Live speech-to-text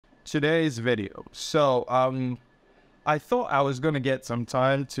today's video. I thought I was gonna get some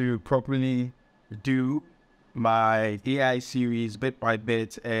time to properly do my AI series bit by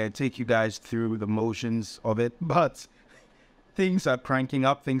bit and take you guys through the motions of it, but things are cranking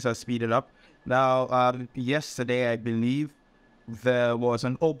up, things are speeding up. Now, yesterday, I believe there was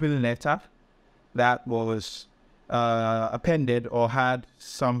an open letter that was appended or had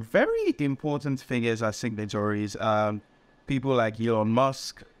some very important figures as signatories. People like Elon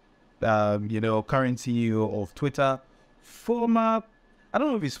Musk, current CEO of Twitter, former, I don't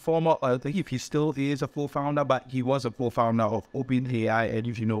know if he's former, I think if he still is a full founder, but he was a full founder of OpenAI. And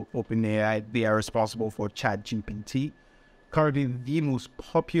if you know OpenAI, they are responsible for ChatGPT, currently the most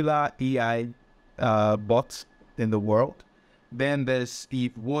popular AI bot in the world. Then there's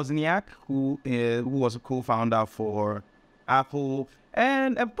Steve Wozniak, who was a co-founder for Apple,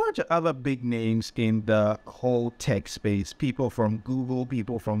 and a bunch of other big names in the whole tech space. People from Google,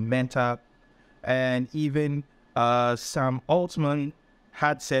 people from Meta, and even Sam Altman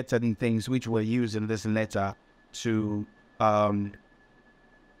had said certain things which were used in this letter to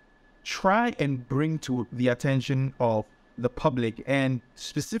try and bring to the attention of the public and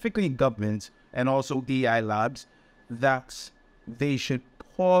specifically governments and also AI labs that they should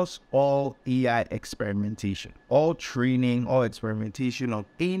pause all AI experimentation, all training, all experimentation of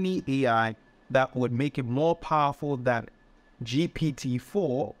any AI that would make it more powerful than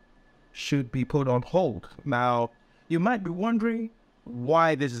GPT-4 should be put on hold. Now, you might be wondering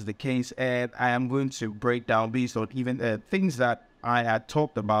why this is the case, and I am going to break down based on even things that I had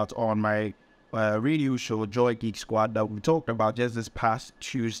talked about on my radio show, Joy Geek Squad, that we talked about just this past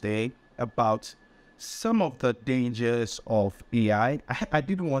Tuesday about some of the dangers of AI. I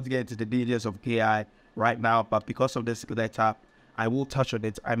didn't want to get into the dangers of AI right now, but because of this letter, I will touch on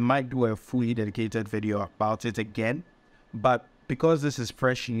it. I might do a fully dedicated video about it again, but because this is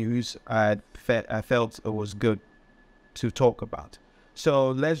fresh news, I felt it was good to talk about. So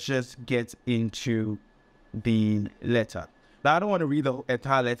let's just get into the letter. Now, I don't want to read the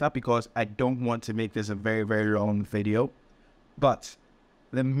entire letter because I don't want to make this a very, very long video, but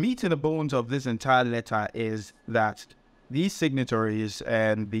the meat and the bones of this entire letter is that these signatories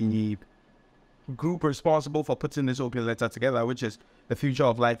and the group responsible for putting this open letter together, which is the Future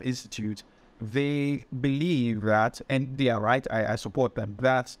of Life Institute, they believe that, and they are right, I support them,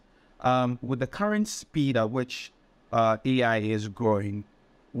 that with the current speed at which AI is growing,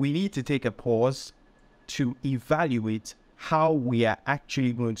 we need to take a pause to evaluate how we are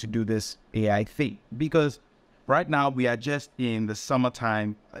actually going to do this AI thing. Because right now, we are just in the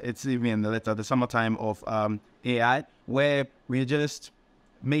summertime, it's even in the letter, the summertime of AI, where we're just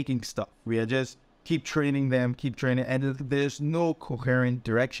making stuff. We are just keep training them, and there's no coherent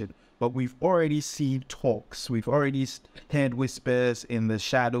direction. But we've already seen talks, we've already heard whispers in the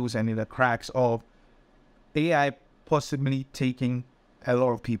shadows and in the cracks of AI possibly taking a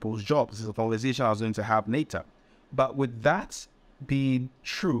lot of people's jobs. This is a conversation I was going to have later. But with that being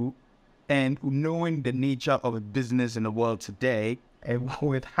true, and knowing the nature of a business in the world today, and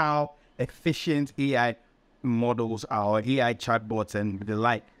with how efficient AI models are, AI chatbots and the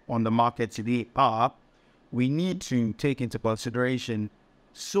like on the market today are, we need to take into consideration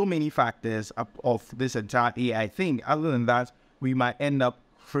so many factors of this entire AI thing. Other than that, we might end up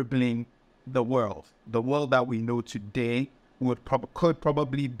crippling the world. The world that we know today could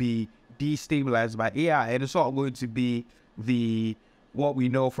probably be destabilized by AI, and it's not going to be what we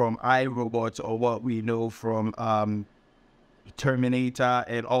know from iRobots or what we know from Terminator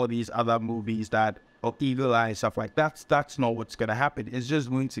and all these other movies or Eagle Eye and stuff like that. That's not what's going to happen. It's just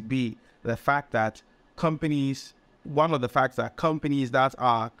going to be the fact that one of the facts that companies that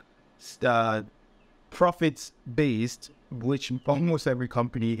are profits-based, which almost every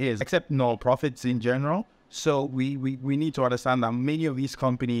company is, except non-profits in general. So we need to understand that many of these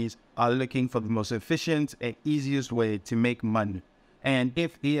companies are looking for the most efficient and easiest way to make money. And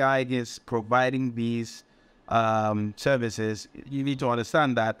if AI is providing these services, you need to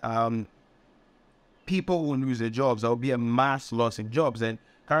understand that people will lose their jobs. There will be a mass loss in jobs. And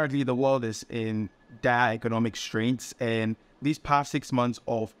currently the world is in dire economic straits. And these past 6 months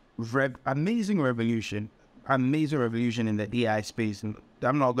of amazing revolution in the AI space, and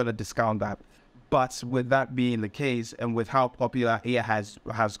I'm not going to discount that. But with that being the case, and with how popular AI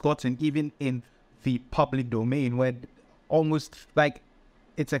has gotten, even in the public domain, where almost like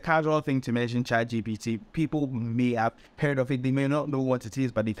it's a casual thing to mention ChatGPT, people may have heard of it, they may not know what it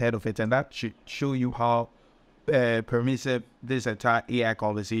is, but they've heard of it, and that should show you how permissive this entire AI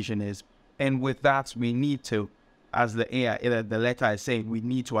conversation is. And with that, we need to, as the letter is saying, we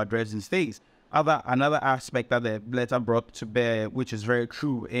need to address these things. Another aspect that the letter brought to bear, which is very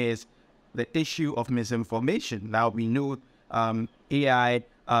true, is the issue of misinformation. Now we know AI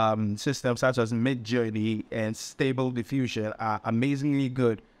systems such as Midjourney and Stable Diffusion are amazingly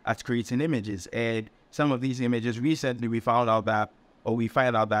good at creating images. And some of these images, recently we find out that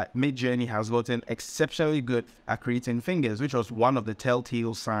Midjourney has gotten exceptionally good at creating fingers, which was one of the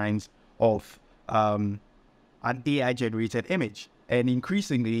telltale signs of an AI-generated image. And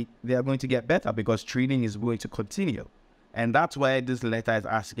increasingly, they are going to get better because training is going to continue. And that's why this letter is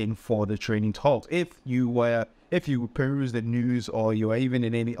asking for the training to halt. If you peruse the news, or you are even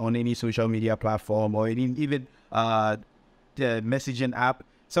on any social media platform, or even the messaging app,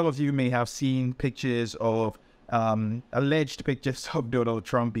 some of you may have seen pictures of alleged pictures of Donald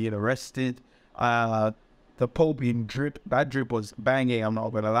Trump being arrested, the Pope being dripped. That drip was banging, I'm not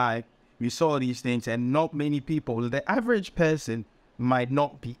gonna lie. We saw these things, and not many people, the average person, might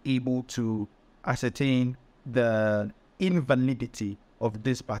not be able to ascertain the invalidity of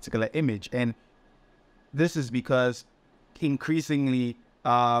this particular image. And this is because increasingly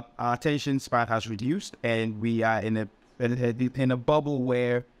our attention span has reduced, and we are in a bubble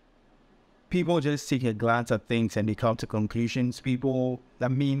where people just take a glance at things and they come to conclusions.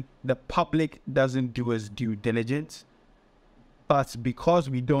 The public doesn't do its due diligence. But because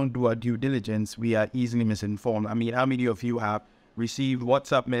we don't do our due diligence, we are easily misinformed. I mean, how many of you have received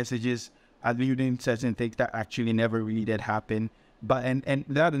WhatsApp messages alluding to certain things that actually never really did happen? But and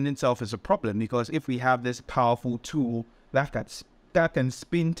that in itself is a problem, because if we have this powerful tool that can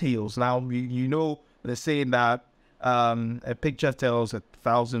spin tales. Now, you know the saying that a picture tells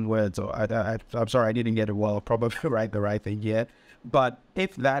 1,000 words. Or I'm sorry, I didn't get it well. Probably write the right thing yet. But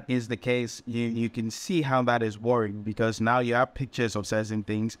if that is the case, you can see how that is worrying, because now you have pictures of certain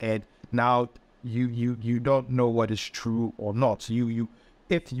things, and now you don't know what is true or not.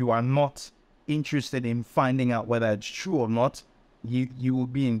 If you are not interested in finding out whether it's true or not, you will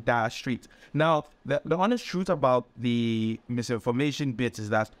be in dire straits. Now, the honest truth about the misinformation bit is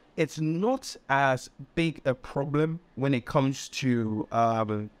that it's not as big a problem when it comes to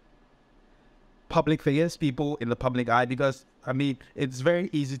public figures, people in the public eye, because I mean, it's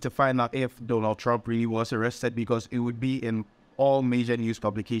very easy to find out if Donald Trump really was arrested, because it would be in all major news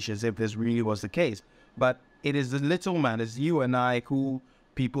publications if this really was the case. But it is the little man, it's you and I, who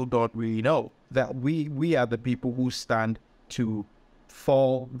people don't really know, that we are the people who stand to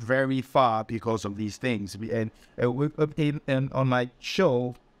fall very far because of these things. And on my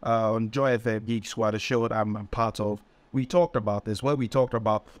show, on Joy FM Geek Squad, a show that I'm part of, we talked about this. We talked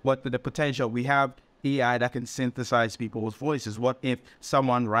about what the potential. We have AI that can synthesize people's voices. What if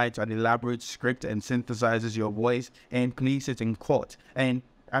someone writes an elaborate script and synthesizes your voice and places it in court? And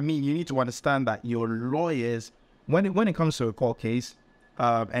I mean, you need to understand that your lawyers, when it comes to a court case,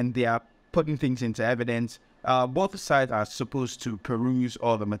 and they are putting things into evidence, both sides are supposed to peruse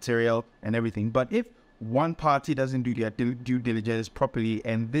all the material and everything. But if one party doesn't do their due diligence properly,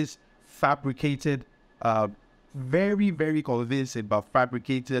 and this fabricated, very, very convincing, but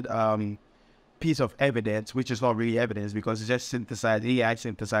fabricated piece of evidence, which is not really evidence because it's just synthesized, AI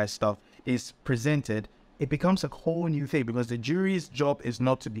synthesized stuff, is presented, it becomes a whole new thing, because the jury's job is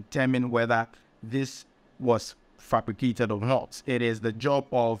not to determine whether this was fabricated or not. It is the job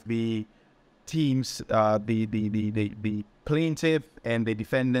of the teams, the plaintiff and the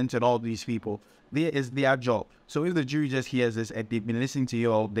defendant and all these people. There is their job. So if the jury just hears this and they've been listening to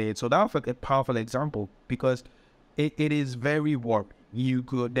you all day, so that's a powerful example, because it is very warped.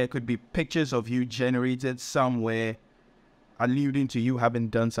 There could be pictures of you generated somewhere alluding to you having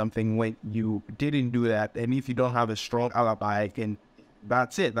done something when you didn't do that. And if you don't have a strong alibi,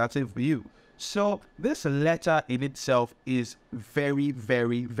 that's it for you. So this letter in itself is very,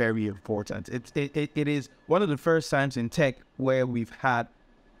 very, very important. It is one of the first times in tech where we've had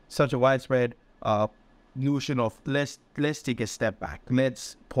such a widespread notion of let's take a step back,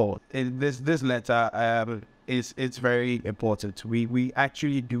 let's pause. This letter it's very important. We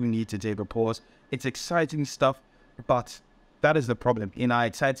actually do need to take a pause. It's exciting stuff, but that is the problem. In our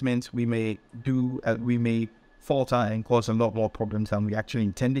excitement, we may falter and cause a lot more problems than we actually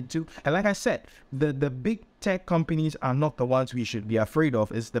intended to. And like I said, the big tech companies are not the ones we should be afraid of.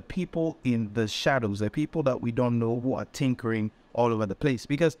 It's the people in the shadows, the people that we don't know, who are tinkering all over the place.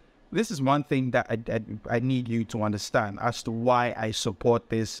 Because this is one thing that I need you to understand as to why I support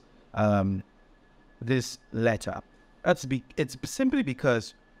this this letter. It's simply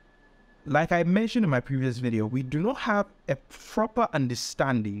because, like I mentioned in my previous video, we do not have a proper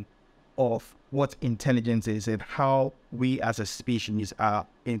understanding of what intelligence is and how we as a species are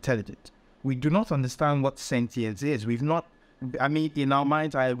intelligent. We do not understand what sentience is. We've not I mean, in our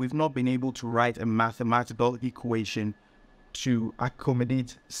mind's eye, we've not been able to write a mathematical equation to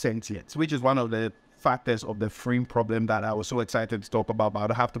accommodate sentience, which is one of the factors of the frame problem that I was so excited to talk about,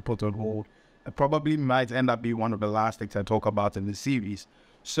 but I have to put on hold. It probably might end up being one of the last things I talk about in the series.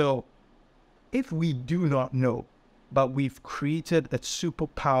 So if we do not know, but we've created a super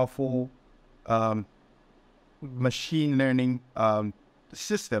powerful machine learning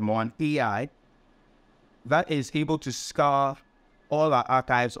system or an AI that is able to scour all our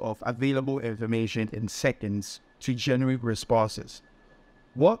archives of available information in seconds to generate responses,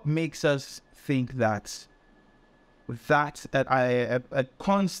 what makes us think that a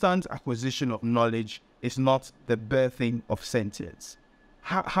constant acquisition of knowledge is not the birthing of sentience?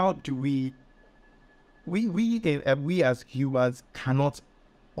 How do we as humans cannot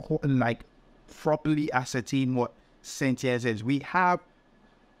like properly ascertain what sentience is? We have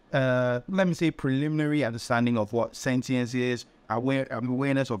let me say preliminary understanding of what sentience is,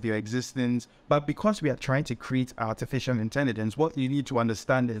 awareness of your existence, but because we are trying to create artificial intelligence, what you need to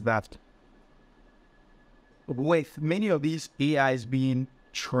understand is that with many of these AIs being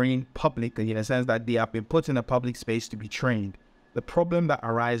trained publicly, in a sense that they have been put in a public space to be trained, the problem that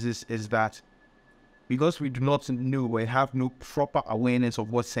arises is that because we do not know, we have no proper awareness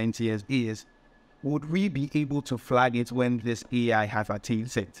of what sentience is, would we be able to flag it when this AI has attained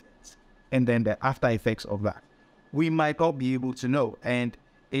sentience? And then the after effects of that, we might not be able to know. And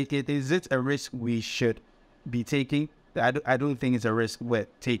is it a risk we should be taking? I don't think it's a risk worth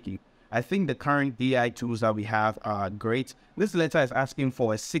taking. I think the current AI tools that we have are great. This letter is asking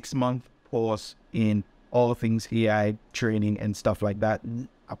for a 6-month pause in all things AI training and stuff like that,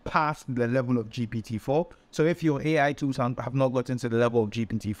 past the level of GPT-4. So if your AI tools have not gotten to the level of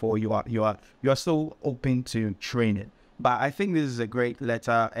GPT-4, you are still open to train it. But I think this is a great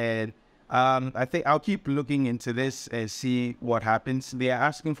letter, and I think I'll keep looking into this and see what happens. They are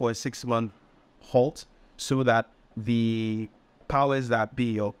asking for a 6-month halt so that the powers that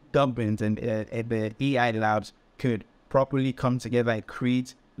be, or government and the AI labs, could properly come together and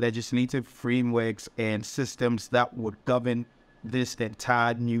create legislative frameworks and systems that would govern this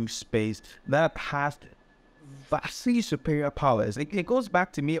entire new space that has vastly superior powers. It goes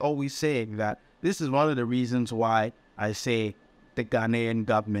back to me always saying that this is one of the reasons why I say the Ghanaian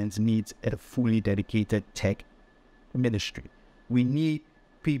government needs a fully dedicated tech ministry. We need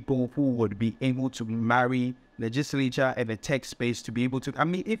people who would be able to marry legislature and the tech space to be able to, I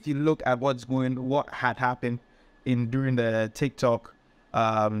mean, if you look at what had happened during the TikTok,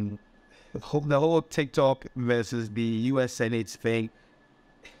 the whole TikTok versus the US Senate thing,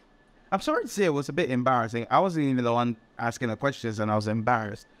 I'm sorry to say it was a bit embarrassing. I wasn't even the one asking the questions and I was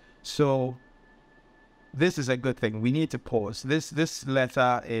embarrassed. So this is a good thing. We need to pause. This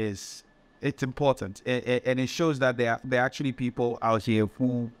letter it's important. And it shows that there are actually people out here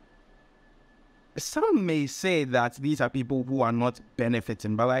who, some may say that these are people who are not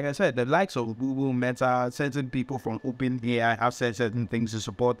benefiting. But like I said, the likes of Google, Meta, certain people from OpenAI have said certain things to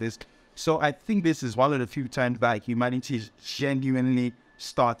support this. So I think this is one of the few times that humanity is genuinely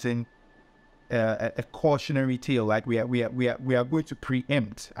starting a cautionary tale. Like we are going to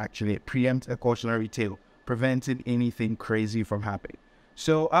preempt a cautionary tale, preventing anything crazy from happening.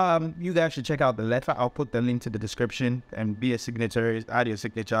 So you guys should check out the letter. I'll put the link to the description and be a signatory, add your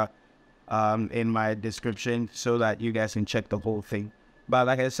signature in my description so that you guys can check the whole thing. But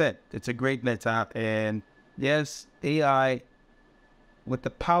like I said, it's a great letter, and yes, AI, with the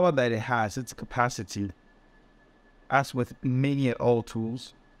power that it has, its capacity, as with many and all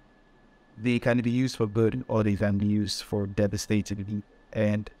tools, they can be used for good or they can be used for devastating.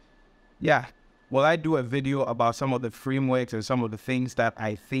 And yeah, will I do a video about some of the frameworks and some of the things that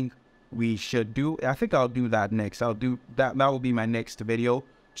I think we should do? I think I'll do that next. I'll do that. That will be my next video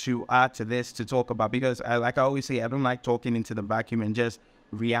to add to this, to talk about, because like I always say, I don't like talking into the vacuum and just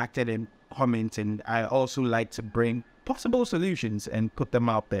reacting and commenting. I also like to bring possible solutions and put them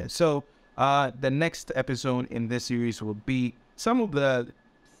out there. So the next episode in this series will be some of the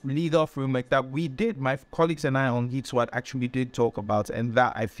legal framework that we did, my colleagues and I on Heat Squad actually did talk about, and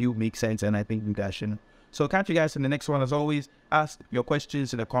that I feel makes sense, and I think you guys should. So catch you guys in the next one. As always, ask your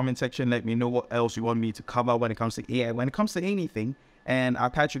questions in the comment section. Let me know what else you want me to cover when it comes to AI, when it comes to anything. And I'll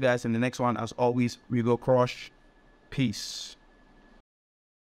catch you guys in the next one. As always, we go crush. Peace.